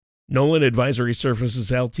Nolan Advisory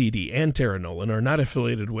Services Ltd. and Tara Nolan are not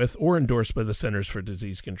affiliated with or endorsed by the Centers for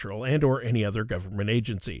Disease Control and or any other government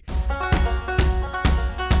agency.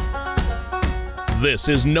 This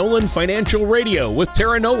is Nolan Financial Radio with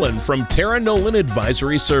Tara Nolan from Tara Nolan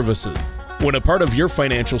Advisory Services. When a part of your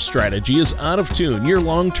financial strategy is out of tune, your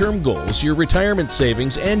long-term goals, your retirement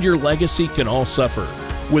savings, and your legacy can all suffer.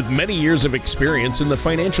 With many years of experience in the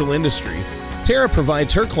financial industry, Tara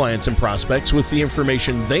provides her clients and prospects with the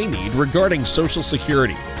information they need regarding Social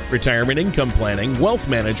Security, retirement income planning, wealth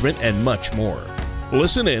management, and much more.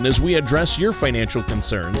 Listen in as we address your financial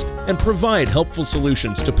concerns and provide helpful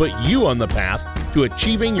solutions to put you on the path to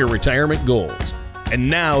achieving your retirement goals. And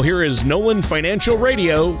now, here is Nolan Financial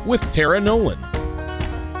Radio with Tara Nolan.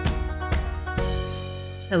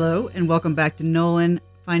 Hello, and welcome back to Nolan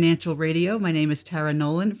Financial Radio. My name is Tara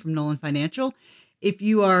Nolan from Nolan Financial. If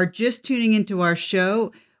you are just tuning into our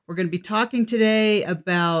show, we're going to be talking today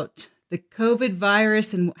about the COVID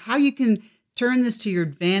virus and how you can turn this to your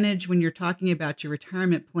advantage when you're talking about your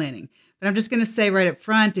retirement planning. But I'm just going to say right up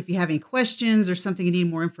front, if you have any questions or something you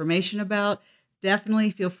need more information about,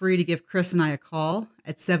 definitely feel free to give Chris and I a call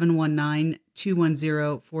at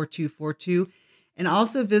 719-210-4242. And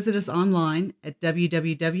also visit us online at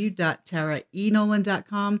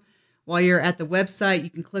www.taraenolan.com. While you're at the website, you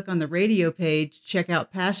can click on the radio page, check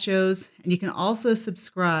out past shows, and you can also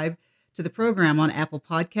subscribe to the program on Apple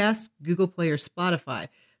Podcasts, Google Play, or Spotify.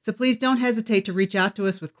 So please don't hesitate to reach out to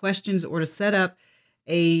us with questions or to set up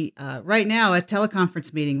right now, a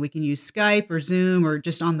teleconference meeting. We can use Skype or Zoom or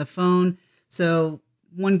just on the phone. So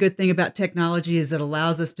one good thing about technology is it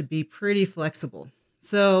allows us to be pretty flexible.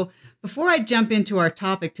 So before I jump into our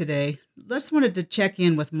topic today, I just wanted to check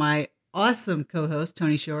in with my awesome co-host,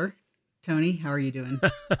 Tony Shore. Tony, how are you doing?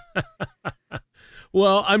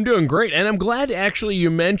 Well, I'm doing great. And I'm glad actually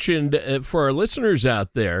you mentioned for our listeners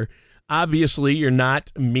out there, obviously you're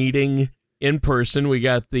not meeting in person. We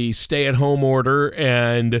got the stay-at-home order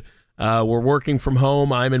and we're working from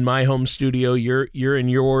home. I'm in my home studio. You're in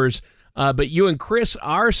yours. But you and Chris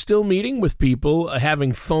are still meeting with people,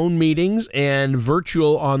 having phone meetings and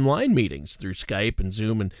virtual online meetings through Skype and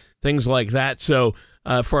Zoom and things like that. So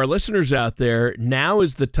for our listeners out there, now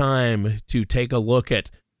is the time to take a look at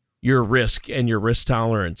your risk and your risk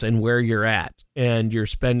tolerance and where you're at and your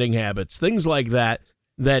spending habits, things like that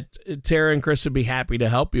Tara and Chris would be happy to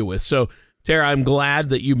help you with. So, Tara, I'm glad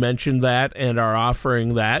that you mentioned that and are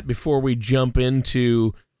offering that before we jump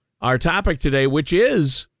into our topic today, which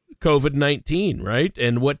is COVID-19, right?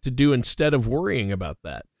 And what to do instead of worrying about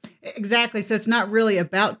that. Exactly. So it's not really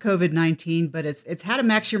about COVID-19, but it's how to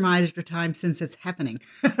maximize your time since it's happening.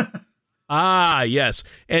 Ah, yes.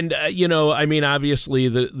 And, obviously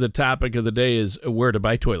the topic of the day is where to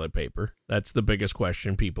buy toilet paper. That's the biggest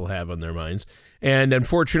question people have on their minds. And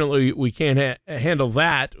unfortunately, we can't handle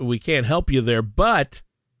that. We can't help you there. But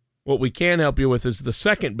what we can help you with is the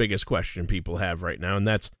second biggest question people have right now, and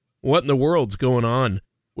that's what in the world's going on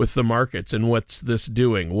with the markets and what's this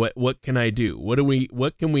doing? What can I do?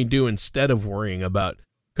 What can we do instead of worrying about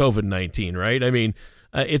COVID-19, right? I mean,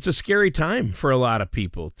 it's a scary time for a lot of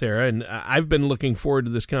people, Tara, and I've been looking forward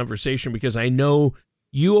to this conversation because I know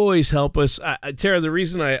you always help us. Tara, the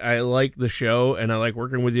reason I like the show and I like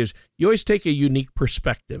working with you is you always take a unique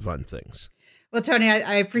perspective on things. Well, Tony,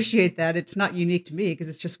 I appreciate that. It's not unique to me because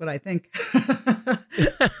it's just what I think.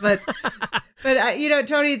 but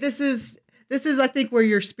Tony, this is, I think, where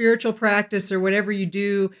your spiritual practice or whatever you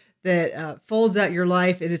do that folds out your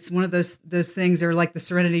life. And it's one of those things that are like the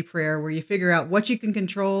Serenity Prayer where you figure out what you can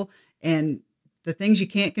control and the things you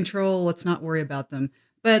can't control, let's not worry about them.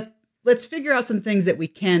 But let's figure out some things that we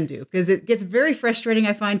can do, because it gets very frustrating,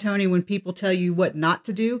 I find, Tony, when people tell you what not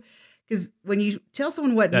to do. Because when you tell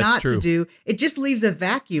someone what That's not true. to do, it just leaves a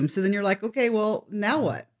vacuum. So then you're like, okay, well, now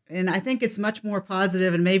what? And I think it's much more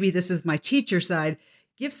positive, and maybe this is my teacher side.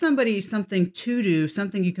 Give somebody something to do,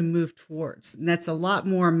 something you can move towards. And that's a lot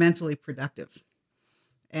more mentally productive.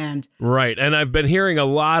 And right. And I've been hearing a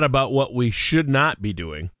lot about what we should not be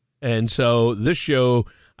doing. And so this show,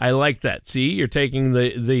 I like that. See, you're taking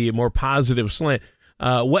the more positive slant.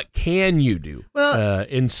 What can you do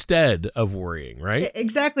instead of worrying, right?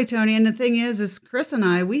 Exactly, Tony. And the thing is Chris and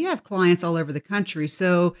I, we have clients all over the country.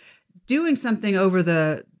 So doing something over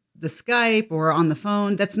the Skype or on the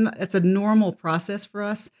phone, that's a normal process for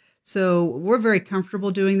us. So we're very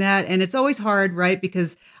comfortable doing that. And it's always hard, right?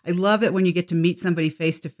 Because I love it when you get to meet somebody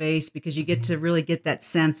face to face, because you get to really get that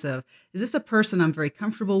sense of, is this a person I'm very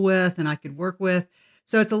comfortable with and I could work with?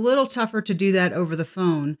 So it's a little tougher to do that over the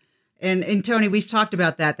phone. And Tony, we've talked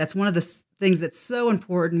about that. That's one of the things that's so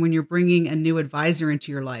important when you're bringing a new advisor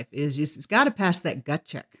into your life is it's got to pass that gut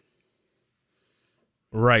check.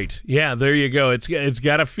 Right. Yeah, there you go. It's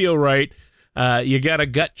got to feel right. You got to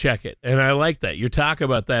gut check it. And I like that. You talk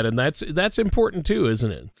about that. And that's important too,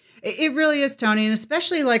 isn't it? It really is, Tony. And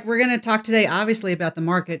especially like we're going to talk today, obviously, about the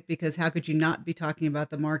market, because how could you not be talking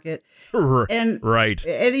about the market? And right.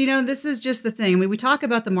 And, you know, this is just the thing. I mean, we talk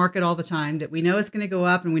about the market all the time, that we know it's going to go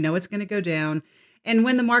up and we know it's going to go down. And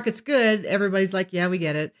when the market's good, everybody's like, yeah, we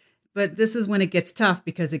get it. But this is when it gets tough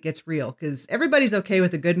because it gets real, because everybody's okay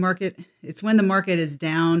with a good market. It's when the market is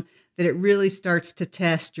down that it really starts to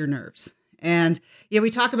test your nerves. And yeah,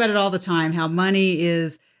 we talk about it all the time, how money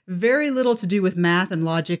is very little to do with math and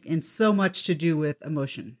logic and so much to do with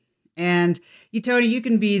emotion. And Tony, you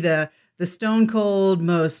can be the stone cold,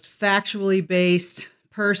 most factually based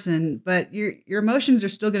person, but your emotions are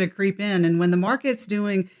still going to creep in. And when the market's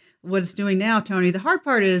doing what it's doing now, Tony, the hard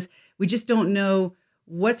part is we just don't know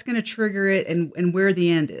what's going to trigger it and where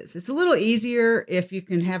the end is. It's a little easier if you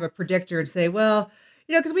can have a predictor and say, well,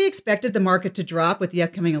 you know, because we expected the market to drop with the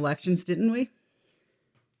upcoming elections, didn't we?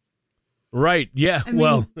 Right. Yeah.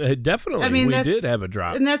 Definitely. We did have a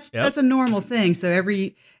drop. And that's a normal thing. So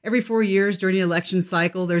every 4 years during the election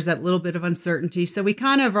cycle, there's that little bit of uncertainty. So we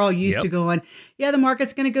kind of are all used to going, yeah, the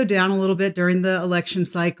market's going to go down a little bit during the election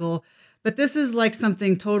cycle. But this is like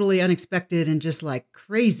something totally unexpected and just like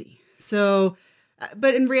crazy. So,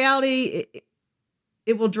 but in reality,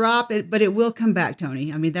 it will drop, but it will come back,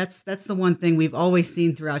 Tony. I mean, that's the one thing we've always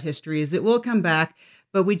seen throughout history is it will come back.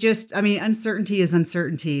 But uncertainty is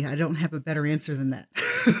uncertainty. I don't have a better answer than that.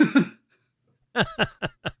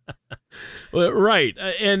 Well, right.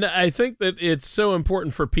 And I think that it's so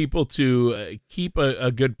important for people to keep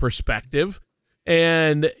a good perspective.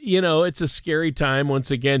 And, you know, it's a scary time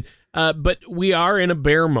once again. But we are in a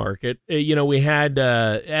bear market. We had,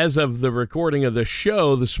 as of the recording of the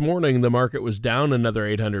show this morning, the market was down another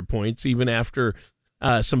 800 points, even after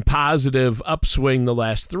some positive upswing the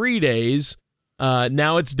last 3 days.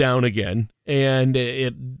 Now it's down again.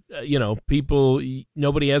 And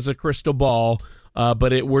nobody has a crystal ball,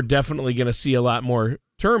 but we're definitely going to see a lot more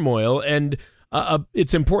turmoil. And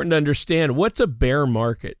it's important to understand what's a bear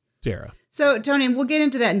market, Tara. So, Tony, we'll get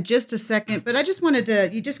into that in just a second, but I just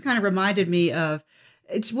you just kind of reminded me of,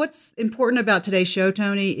 what's important about today's show,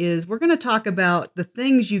 Tony, is we're going to talk about the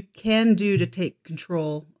things you can do to take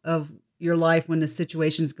control of your life when the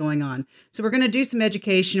situation's going on. So we're going to do some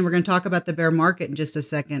education. We're going to talk about the bear market in just a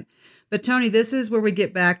second. But, Tony, this is where we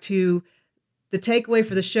get back to the takeaway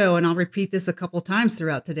for the show, and I'll repeat this a couple times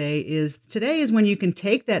throughout today is when you can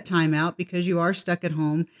take that time out because you are stuck at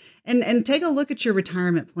home and take a look at your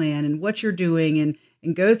retirement plan and what you're doing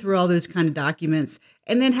and go through all those kind of documents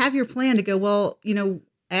and then have your plan to go, well, you know,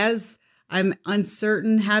 as I'm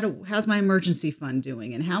uncertain, how's my emergency fund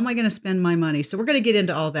doing and how am I going to spend my money? So we're going to get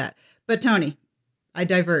into all that. But Tony, I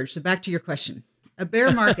diverged. So back to your question. A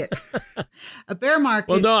bear market. A bear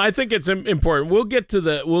market. Well, no, I think it's important. We'll get to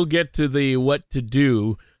the what to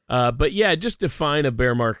do. But yeah, just define a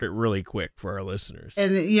bear market really quick for our listeners.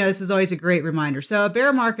 And this is always a great reminder. So a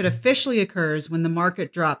bear market officially occurs when the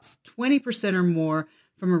market drops 20% or more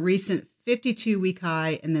from a recent 52-week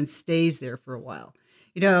high and then stays there for a while.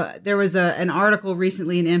 You know, there was an article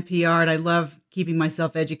recently in NPR, and I love keeping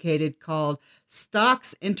myself educated, called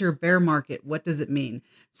Stocks Enter Bear Market. What does it mean?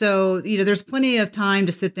 So, there's plenty of time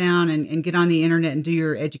to sit down and get on the internet and do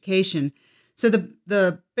your education. So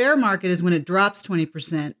the bear market is when it drops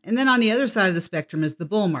 20%. And then on the other side of the spectrum is the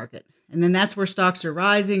bull market. And then that's where stocks are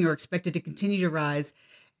rising or expected to continue to rise.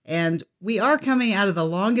 And we are coming out of the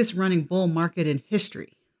longest running bull market in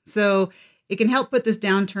history. So it can help put this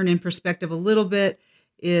downturn in perspective a little bit.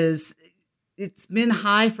 It's been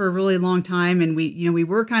high for a really long time. And we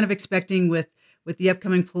were kind of expecting with the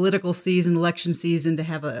upcoming political season, election season, to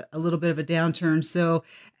have a little bit of a downturn. So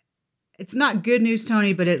it's not good news,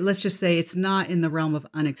 Tony, but let's just say it's not in the realm of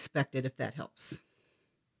unexpected, if that helps.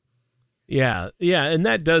 Yeah, and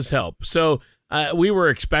that does help. So we were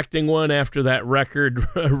expecting one after that record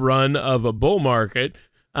run of a bull market.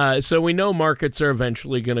 So we know markets are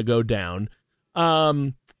eventually going to go down.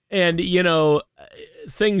 And,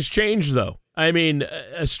 things change, though. I mean,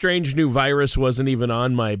 a strange new virus wasn't even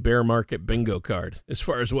on my bear market bingo card as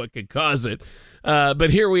far as what could cause it. But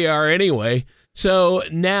here we are anyway. So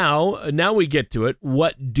now we get to it.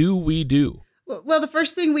 What do we do? Well, the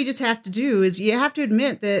first thing we just have to do is you have to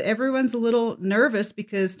admit that everyone's a little nervous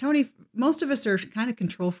because, Tony, most of us are kind of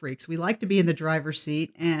control freaks. We like to be in the driver's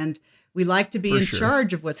seat and we like to be in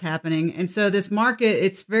charge of what's happening. And so this market,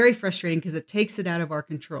 it's very frustrating because it takes it out of our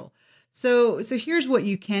control. So here's what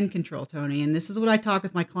you can control, Tony. And this is what I talk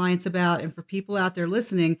with my clients about. And for people out there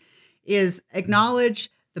listening is acknowledge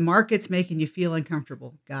The market's making you feel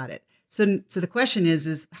uncomfortable. Got it. So the question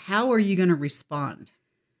is how are you going to respond?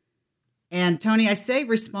 And Tony, I say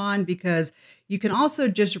respond because you can also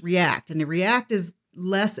just react. And the react is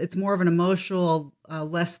it's more of an emotional,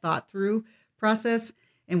 less thought through process.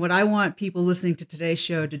 And what I want people listening to today's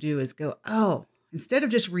show to do is go, oh, instead of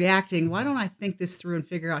just reacting, why don't I think this through and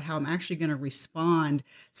figure out how I'm actually going to respond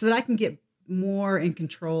so that I can get more in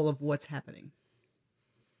control of what's happening.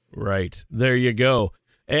 Right. There you go.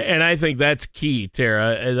 And I think that's key,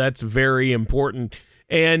 Tara. That's very important.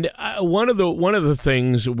 And one of the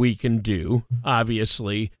things we can do,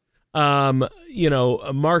 obviously,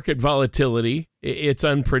 market volatility, it's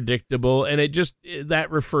unpredictable, and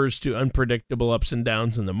that refers to unpredictable ups and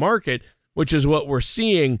downs in the market, which is what we're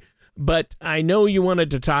seeing. But I know you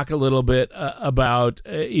wanted to talk a little bit about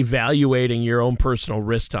evaluating your own personal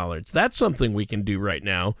risk tolerance. That's something we can do right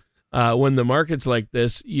now. When the market's like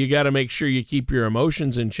this, you got to make sure you keep your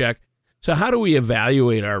emotions in check. So how do we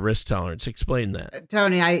evaluate our risk tolerance? Explain that.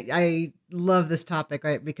 Tony, I love this topic,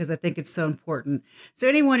 right? Because I think it's so important. So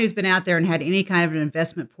anyone who's been out there and had any kind of an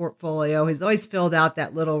investment portfolio has always filled out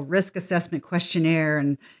that little risk assessment questionnaire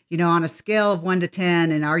and, on a scale of 1 to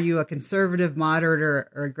 10, and are you a conservative, moderate,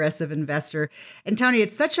 or aggressive investor? And Tony,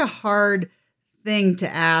 it's such a hard thing to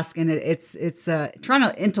ask, and it's trying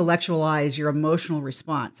to intellectualize your emotional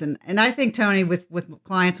response. And I think, Tony, with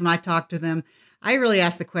clients, when I talk to them, I really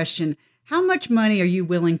ask the question, how much money are you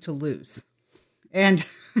willing to lose? And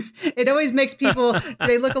it always makes people,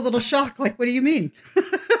 they look a little shocked, like, what do you mean?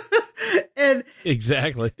 And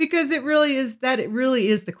exactly, because it really is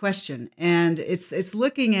the question. And it's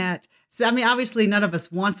looking at, so, I mean, obviously none of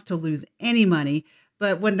us wants to lose any money,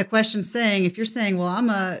 but when the question's saying, if you're saying, well,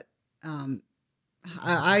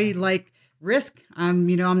 I like risk, I'm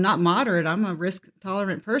not moderate, I'm a risk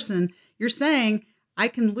tolerant person, you're saying I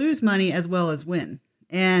can lose money as well as win.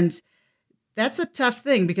 And that's a tough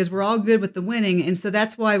thing because we're all good with the winning. And so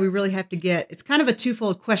that's why we really have to it's kind of a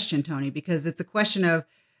twofold question, Tony, because it's a question of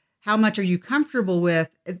how much are you comfortable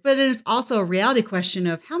with, but it's also a reality question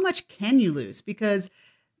of how much can you lose? Because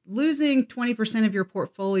losing 20% of your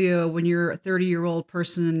portfolio when you're a 30-year-old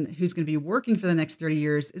person who's going to be working for the next 30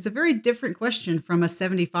 years is a very different question from a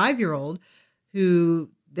 75-year-old who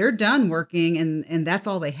they're done working and that's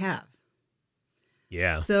all they have.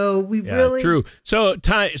 Yeah. So really true. So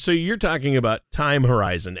you're talking about time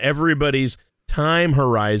horizon. Everybody's time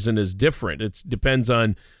horizon is different. It depends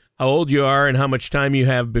on how old you are and how much time you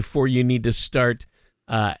have before you need to start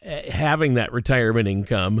having that retirement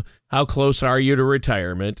income. How close are you to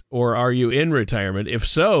retirement, or are you in retirement? If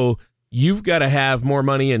so, you've got to have more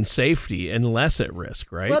money in safety and less at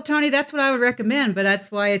risk, right? Well, Tony, that's what I would recommend, but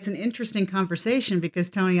that's why it's an interesting conversation because,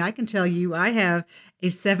 Tony, I can tell you I have a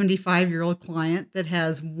 75-year-old client that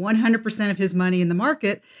has 100% of his money in the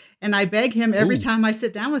market, and I beg him every time I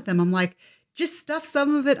sit down with him, I'm like, just stuff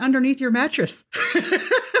some of it underneath your mattress.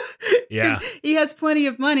 Yeah. He has plenty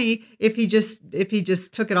of money if he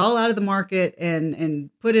just took it all out of the market and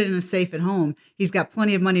put it in a safe at home. He's got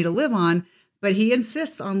plenty of money to live on, but he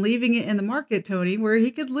insists on leaving it in the market, Tony, where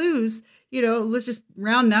he could lose, let's just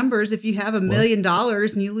round numbers. If you have $1 million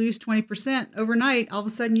and you lose 20% overnight, all of a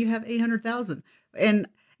sudden you have 800,000. And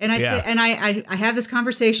I say, and I have this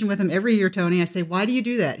conversation with him every year, Tony. I say, why do you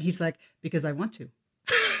do that? He's like, because I want to.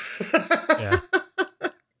 Yeah.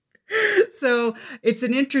 So it's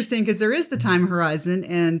an interesting because there is the time horizon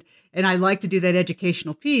and I like to do that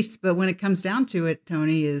educational piece. But when it comes down to it,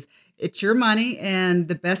 Tony, it's your money. And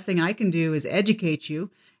the best thing I can do is educate you.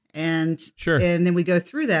 And sure. And then we go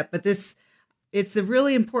through that. But it's a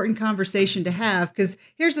really important conversation to have because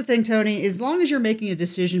here's the thing, Tony, as long as you're making a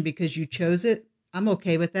decision because you chose it, I'm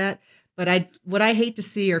okay with that. But what I hate to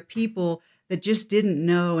see are people that just didn't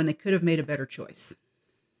know and they could have made a better choice.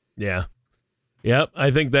 Yeah. Yep, I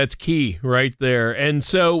think that's key right there. And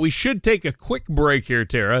so we should take a quick break here,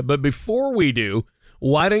 Tara. But before we do,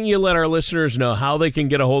 why don't you let our listeners know how they can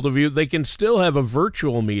get a hold of you? They can still have a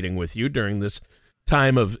virtual meeting with you during this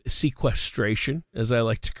time of sequestration, as I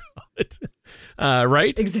like to call it.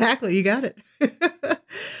 Right? Exactly. You got it.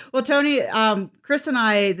 Well, Tony, Chris and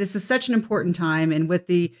I, this is such an important time. And with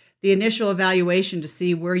the initial evaluation to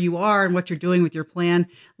see where you are and what you're doing with your plan.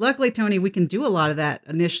 Luckily, Tony, we can do a lot of that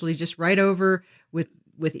initially, just right over with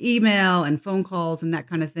email and phone calls and that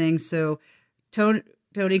kind of thing. So Tony,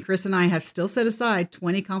 Chris, and I have still set aside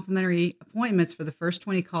 20 complimentary appointments for the first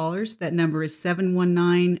 20 callers. That number is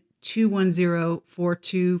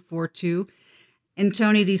 719-210-4242. And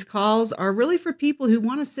Tony, these calls are really for people who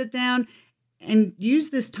want to sit down and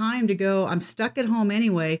use this time to go, I'm stuck at home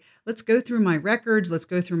anyway. Let's go through my records. Let's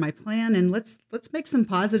go through my plan and let's make some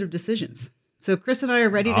positive decisions. So Chris and I are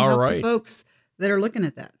ready to All help right. the folks that are looking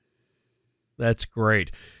at that. That's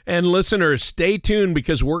great. And listeners, stay tuned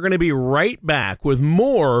because we're going to be right back with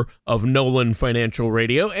more of Nolan Financial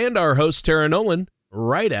Radio and our host, Tara Nolan,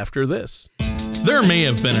 right after this. There may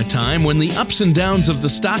have been a time when the ups and downs of the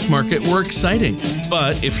stock market were exciting.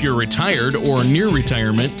 But if you're retired or near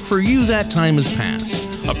retirement, for you that time has passed.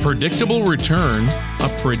 A predictable return, a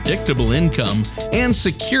predictable income, and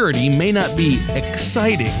security may not be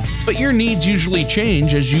exciting, but your needs usually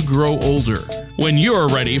change as you grow older. When you're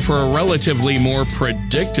ready for a relatively more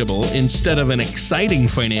predictable instead of an exciting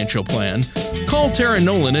financial plan, call Tara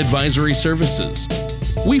Nolan Advisory Services.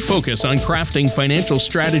 We focus on crafting financial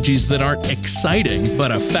strategies that aren't exciting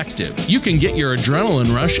but effective. You can get your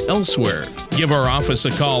adrenaline rush elsewhere. Give our office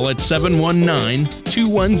a call at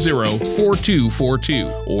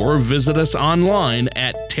 719-210-4242 or visit us online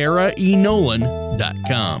at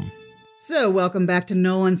taraenolan.com. So welcome back to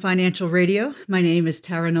Nolan Financial Radio. My name is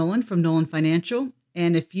Tara Nolan from Nolan Financial.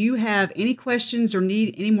 And if you have any questions or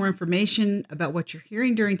need any more information about what you're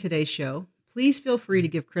hearing during today's show, please feel free to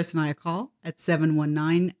give Chris and I a call at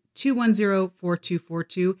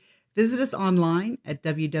 719-210-4242. Visit us online at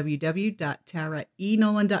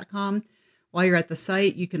www.taraenolan.com. While you're at the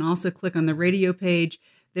site, you can also click on the radio page.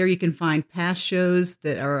 There you can find past shows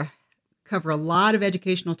that cover a lot of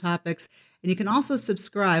educational topics. And you can also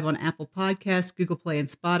subscribe on Apple Podcasts, Google Play, and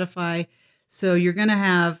Spotify. So you're going to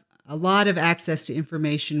have a lot of access to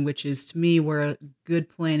information, which is, to me, where good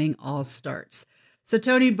planning all starts. So,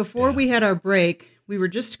 Tony, before we had our break, we were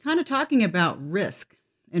just kind of talking about risk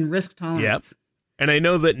and risk tolerance. Yep. And I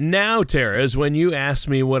know that now, Tara, is when you ask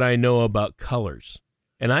me what I know about colors.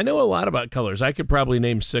 And I know a lot about colors. I could probably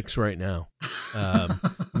name 6 right now.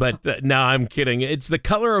 But no, I'm kidding. It's the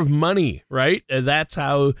color of money, right? That's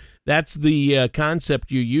the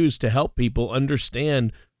concept you use to help people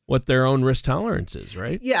understand what their own risk tolerance is,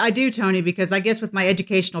 right? Yeah, I do, Tony, because I guess with my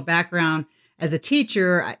educational background as a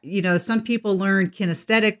teacher, some people learn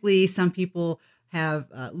kinesthetically, some people have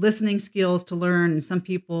listening skills to learn, and some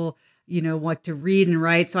people, like to read and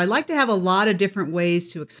write. So I like to have a lot of different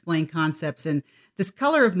ways to explain concepts. And this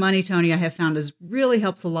color of money, Tony, I have found really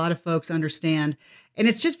helps a lot of folks understand. And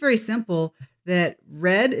it's just very simple that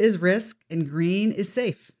red is risk and green is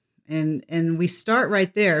safe. And we start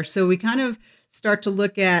right there. So we kind of start to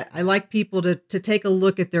look at, I like people to take a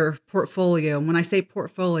look at their portfolio. And when I say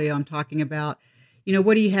portfolio, I'm talking about,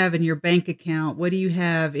 what do you have in your bank account? What do you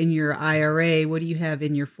have in your IRA? What do you have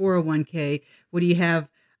in your 401k? What do you have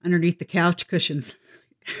underneath the couch cushions?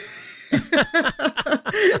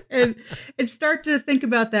 and start to think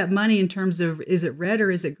about that money in terms of, is it red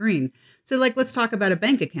or is it green? So let's talk about a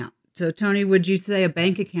bank account. So Tony, would you say a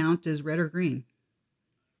bank account is red or green?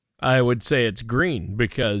 I would say it's green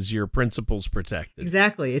because your principal's protected.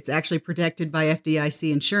 Exactly. It's actually protected by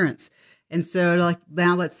FDIC insurance. And so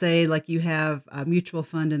now let's say you have a mutual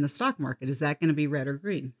fund in the stock market. Is that going to be red or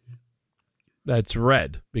green? That's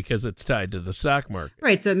red because it's tied to the stock market.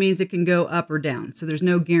 Right. So it means it can go up or down. So there's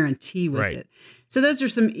no guarantee with it. So those are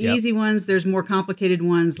some easy ones. There's more complicated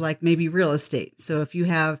ones like maybe real estate. So if you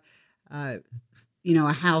have, a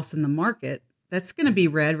house in the market, that's going to be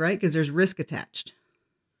red, right? Because there's risk attached.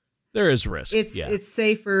 There is risk. It's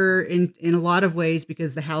safer in a lot of ways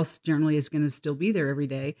because the house generally is going to still be there every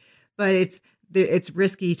day. But it's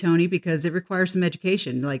risky, Tony, because it requires some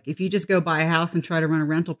education. Like if you just go buy a house and try to run a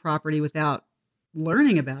rental property without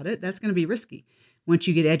learning about it, that's going to be risky. Once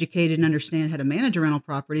you get educated and understand how to manage a rental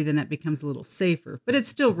property, then that becomes a little safer, but it's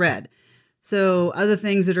still red. So other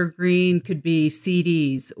things that are green could be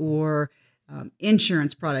CDs or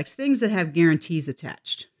insurance products, things that have guarantees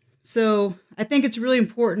attached. So I think it's really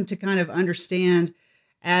important to kind of understand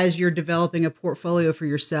as you're developing a portfolio for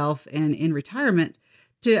yourself and in retirement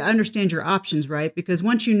to understand your options, right? Because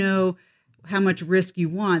once you know how much risk you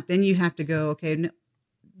want, then you have to go, okay,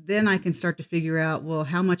 then I can start to figure out, well,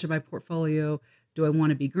 how much of my portfolio do I want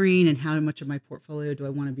to be green and how much of my portfolio do I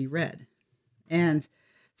want to be red? And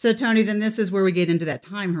so, Tony, then this is where we get into that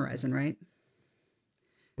time horizon, right?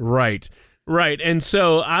 Right. And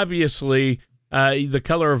so obviously the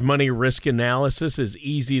color of money risk analysis is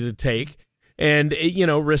easy to take. And,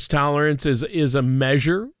 risk tolerance is a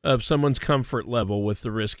measure of someone's comfort level with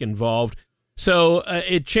the risk involved. So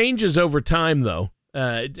it changes over time, though.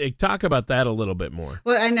 Talk about that a little bit more.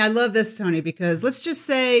 Well, and I love this, Tony, because let's just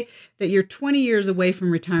say that you're 20 years away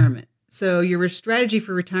from retirement. So your strategy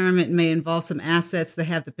for retirement may involve some assets that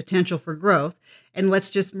have the potential for growth. And let's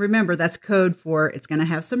just remember that's code for it's going to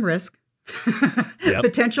have some risk. Yep.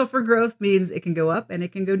 Potential for growth means it can go up and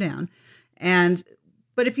it can go down.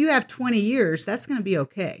 But if you have 20 years, that's going to be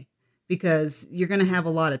okay because you're going to have a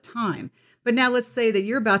lot of time. But now let's say that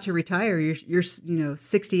you're about to retire. You're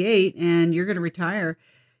 68 and you're going to retire.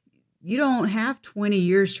 You don't have 20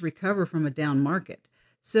 years to recover from a down market.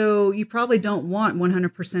 So you probably don't want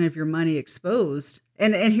 100% of your money exposed.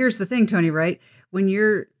 And here's the thing, Tony, right? When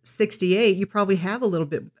you're 68, you probably have a little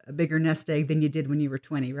bit a bigger nest egg than you did when you were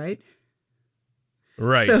 20, right?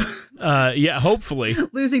 Right. So, yeah, hopefully.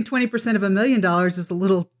 Losing 20% of $1 million is a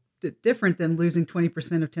little different than losing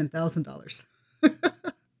 20% of $10,000.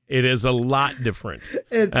 It is a lot different,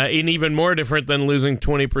 and even more different than losing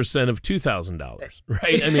 20% of $2,000,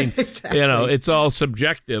 right? I mean, exactly. It's all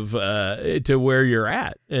subjective to where you're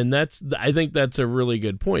at, and I think that's a really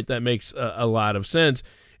good point. That makes a lot of sense.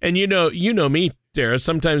 And you know me, Tara.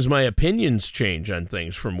 Sometimes my opinions change on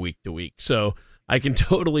things from week to week, so I can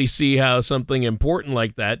totally see how something important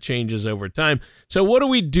like that changes over time. So what do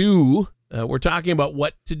we do? We're talking about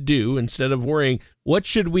what to do instead of worrying. What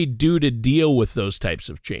should we do to deal with those types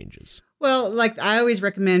of changes? Well, like I always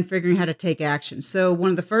recommend figuring how to take action. So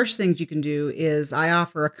one of the first things you can do is I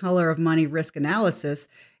offer a color of money risk analysis,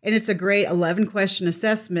 and it's a great 11-question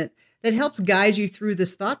assessment that helps guide you through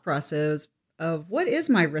this thought process of what is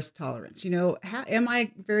my risk tolerance? How am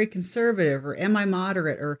I very conservative or am I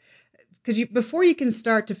moderate? Or because before you can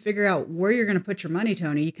start to figure out where you're going to put your money,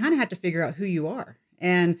 Tony, you kind of have to figure out who you are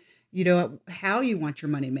and how you want your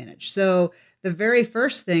money managed. So the very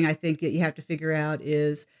first thing I think that you have to figure out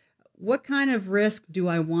is what kind of risk do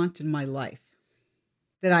I want in my life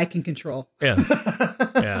that I can control?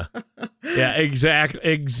 Yeah,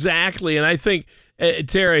 exactly. And I think,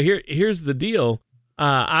 Tara, here's the deal.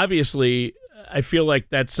 Obviously, I feel like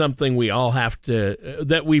that's something we all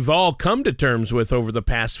that we've all come to terms with over the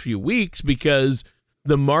past few weeks because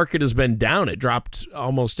the market has been down. It dropped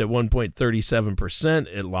almost at 1.37%.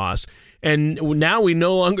 It lost. And now we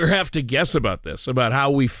no longer have to guess about this, about how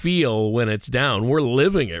we feel when it's down. We're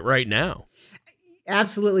living it right now.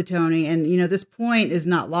 Absolutely, Tony. And, this point is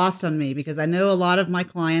not lost on me because I know a lot of my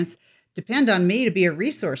clients depend on me to be a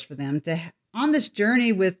resource for them on this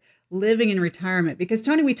journey with living in retirement. Because,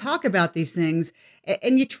 Tony, we talk about these things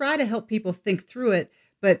and you try to help people think through it.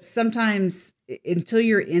 But sometimes until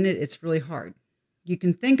you're in it, it's really hard. You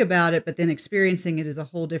can think about it, but then experiencing it is a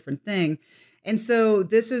whole different thing. And so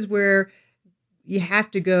this is where you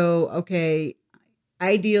have to go, okay,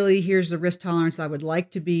 ideally, here's the risk tolerance I would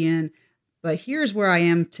like to be in, but here's where I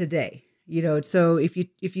am today. So if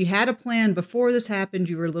you had a plan before this happened,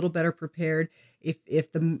 you were a little better prepared.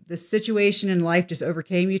 If the situation in life just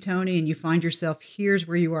overcame you, Tony, and you find yourself, here's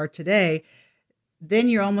where you are today, then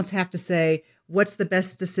you almost have to say, what's the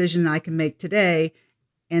best decision I can make today?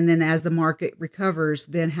 And then as the market recovers,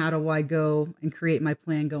 then how do I go and create my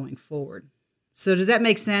plan going forward? So does that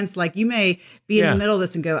make sense? Like you may be in the middle of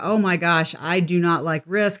this and go, oh my gosh, I do not like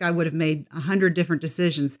risk. I would have made 100 different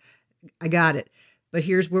decisions. I got it. But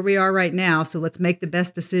here's where we are right now. So let's make the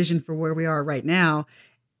best decision for where we are right now.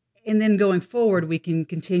 And then going forward, we can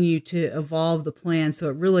continue to evolve the plan so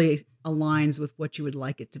it really aligns with what you would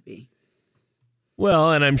like it to be.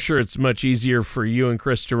 Well, and I'm sure it's much easier for you and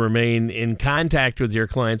Chris to remain in contact with your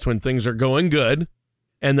clients when things are going good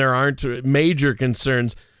and there aren't major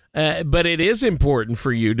concerns. But it is important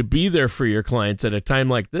for you to be there for your clients at a time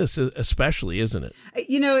like this, especially, isn't it?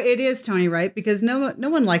 It is, Tony, right? Because no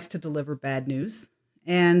one likes to deliver bad news.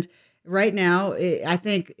 And right now, I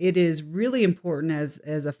think it is really important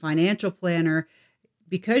as a financial planner,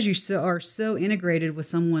 because you are so integrated with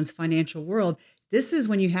someone's financial world. This is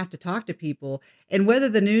when you have to talk to people. And whether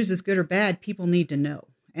the news is good or bad, people need to know.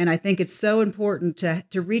 And I think it's so important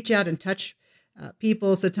to reach out and touch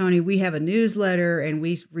people. So, Tony, we have a newsletter and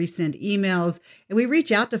we resend emails and we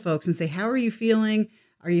reach out to folks and say, how are you feeling?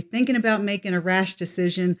 Are you thinking about making a rash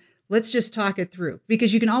decision? Let's just talk it through,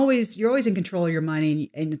 because you're always in control of your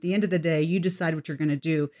money. And at the end of the day, you decide what you're going to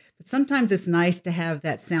do. But sometimes it's nice to have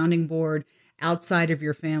that sounding board outside of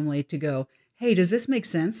your family to go, hey, does this make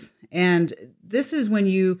sense? And this is when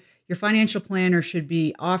your financial planner should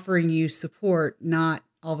be offering you support, not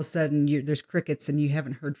all of a sudden there's crickets and you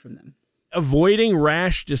haven't heard from them. Avoiding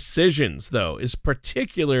rash decisions, though, is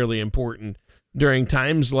particularly important during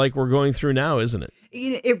times like we're going through now, isn't it?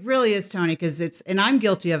 It really is, Tony, because and I'm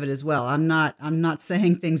guilty of it as well. I'm not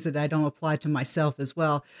saying things that I don't apply to myself as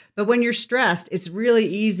well. But when you're stressed, it's really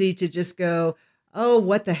easy to just go, oh,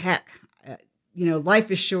 what the heck? Life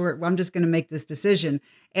is short. I'm just going to make this decision.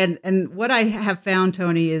 And what I have found,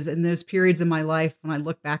 Tony, is in those periods of my life, when I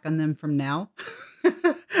look back on them from now,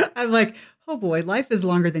 I'm like, oh boy, life is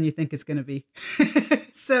longer than you think it's going to be.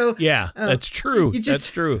 So yeah, that's true. That's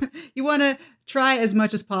true. You want to try as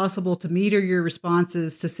much as possible to meter your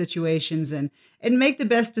responses to situations and make the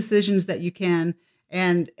best decisions that you can.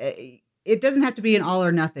 And it doesn't have to be an all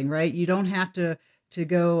or nothing, right? You don't have to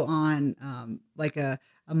go on like a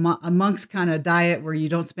monk's kind of diet where you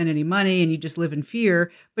don't spend any money and you just live in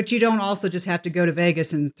fear, but you don't also just have to go to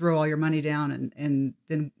Vegas and throw all your money down and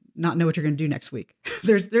then not know what you're going to do next week.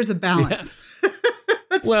 There's a balance. Yeah.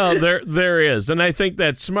 Well, there is. And I think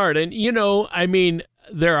that's smart. And, I mean,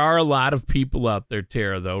 there are a lot of people out there,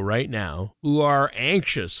 Tara, though, right now who are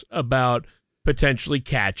anxious about potentially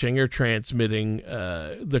catching or transmitting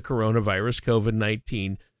the coronavirus,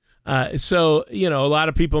 COVID-19. So, a lot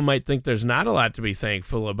of people might think there's not a lot to be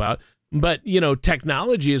thankful about. But,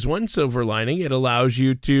 technology is one silver lining. It allows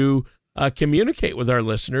you to communicate with our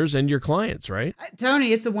listeners and your clients, right?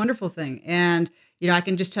 Tony, it's a wonderful thing. And, I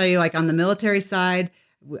can just tell you, like on the military side,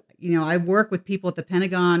 I work with people at the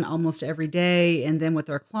Pentagon almost every day. And then with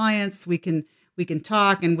our clients, we can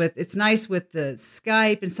talk. And it's nice with the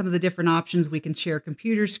Skype and some of the different options. We can share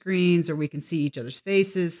computer screens or we can see each other's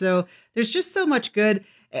faces. So there's just so much good.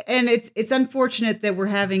 And it's unfortunate that we're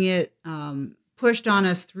having it pushed on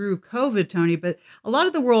us through COVID, Tony, but a lot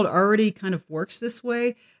of the world already kind of works this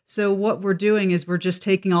way. So what we're doing is we're just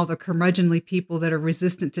taking all the curmudgeonly people that are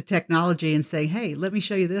resistant to technology and saying, hey, let me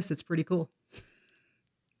show you this. It's pretty cool.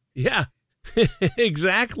 Yeah,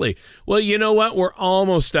 exactly. Well, you know what? We're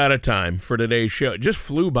almost out of time for today's show. It just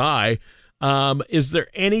flew by. Is there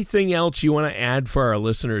anything else you want to add for our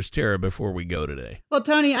listeners, Tara, before we go today? Well,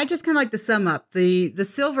 Tony, I just kind of like to sum up. The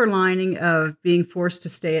silver lining of being forced to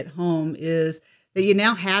stay at home is that you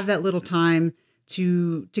now have that little time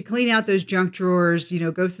to clean out those junk drawers,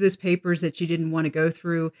 go through those papers that you didn't want to go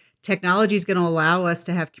through. Technology is going to allow us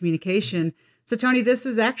to have communication. So, Tony, this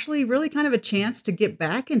is actually really kind of a chance to get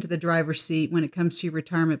back into the driver's seat when it comes to your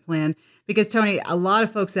retirement plan. Because, Tony, a lot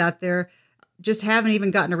of folks out there just haven't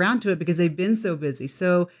even gotten around to it because they've been so busy.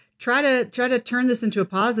 So try to turn this into a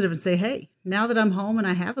positive and say, hey, now that I'm home and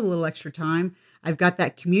I have a little extra time, I've got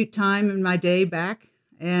that commute time in my day back.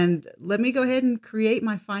 And let me go ahead and create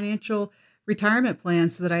my financial retirement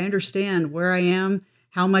plan so that I understand where I am,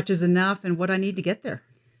 how much is enough, and what I need to get there.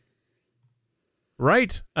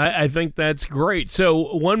 Right. I think that's great.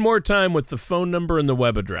 So one more time with the phone number and the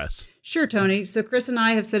web address. Sure, Tony. So Chris and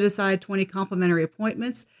I have set aside 20 complimentary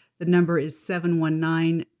appointments. The number is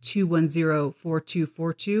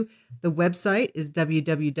 719-210-4242. The website is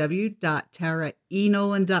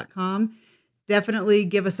www.taraenolan.com. Definitely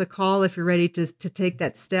give us a call if you're ready to take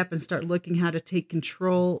that step and start looking how to take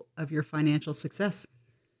control of your financial success.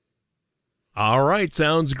 All right.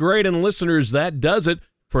 Sounds great. And listeners, that does it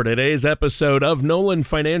for today's episode of Nolan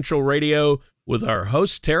Financial Radio with our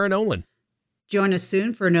host, Tara Nolan. Join us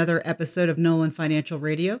soon for another episode of Nolan Financial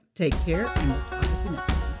Radio. Take care, and we'll talk with you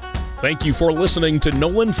next time. Thank you for listening to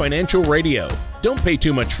Nolan Financial Radio. Don't pay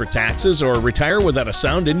too much for taxes or retire without a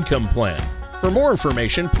sound income plan. For more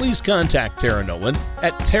information, please contact Tara Nolan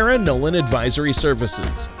at Tara Nolan Advisory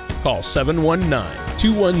Services. Call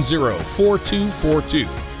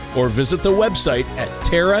 719-210-4242 or visit the website at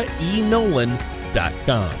taraenolan.com.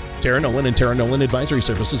 Tara Nolan and Tara Nolan Advisory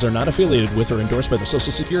Services are not affiliated with or endorsed by the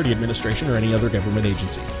Social Security Administration or any other government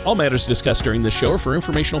agency. All matters discussed during this show are for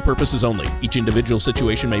informational purposes only. Each individual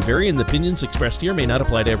situation may vary, and the opinions expressed here may not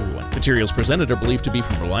apply to everyone. Materials presented are believed to be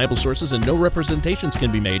from reliable sources, and no representations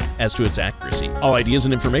can be made as to its accuracy. All ideas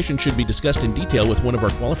and information should be discussed in detail with one of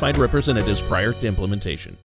our qualified representatives prior to implementation.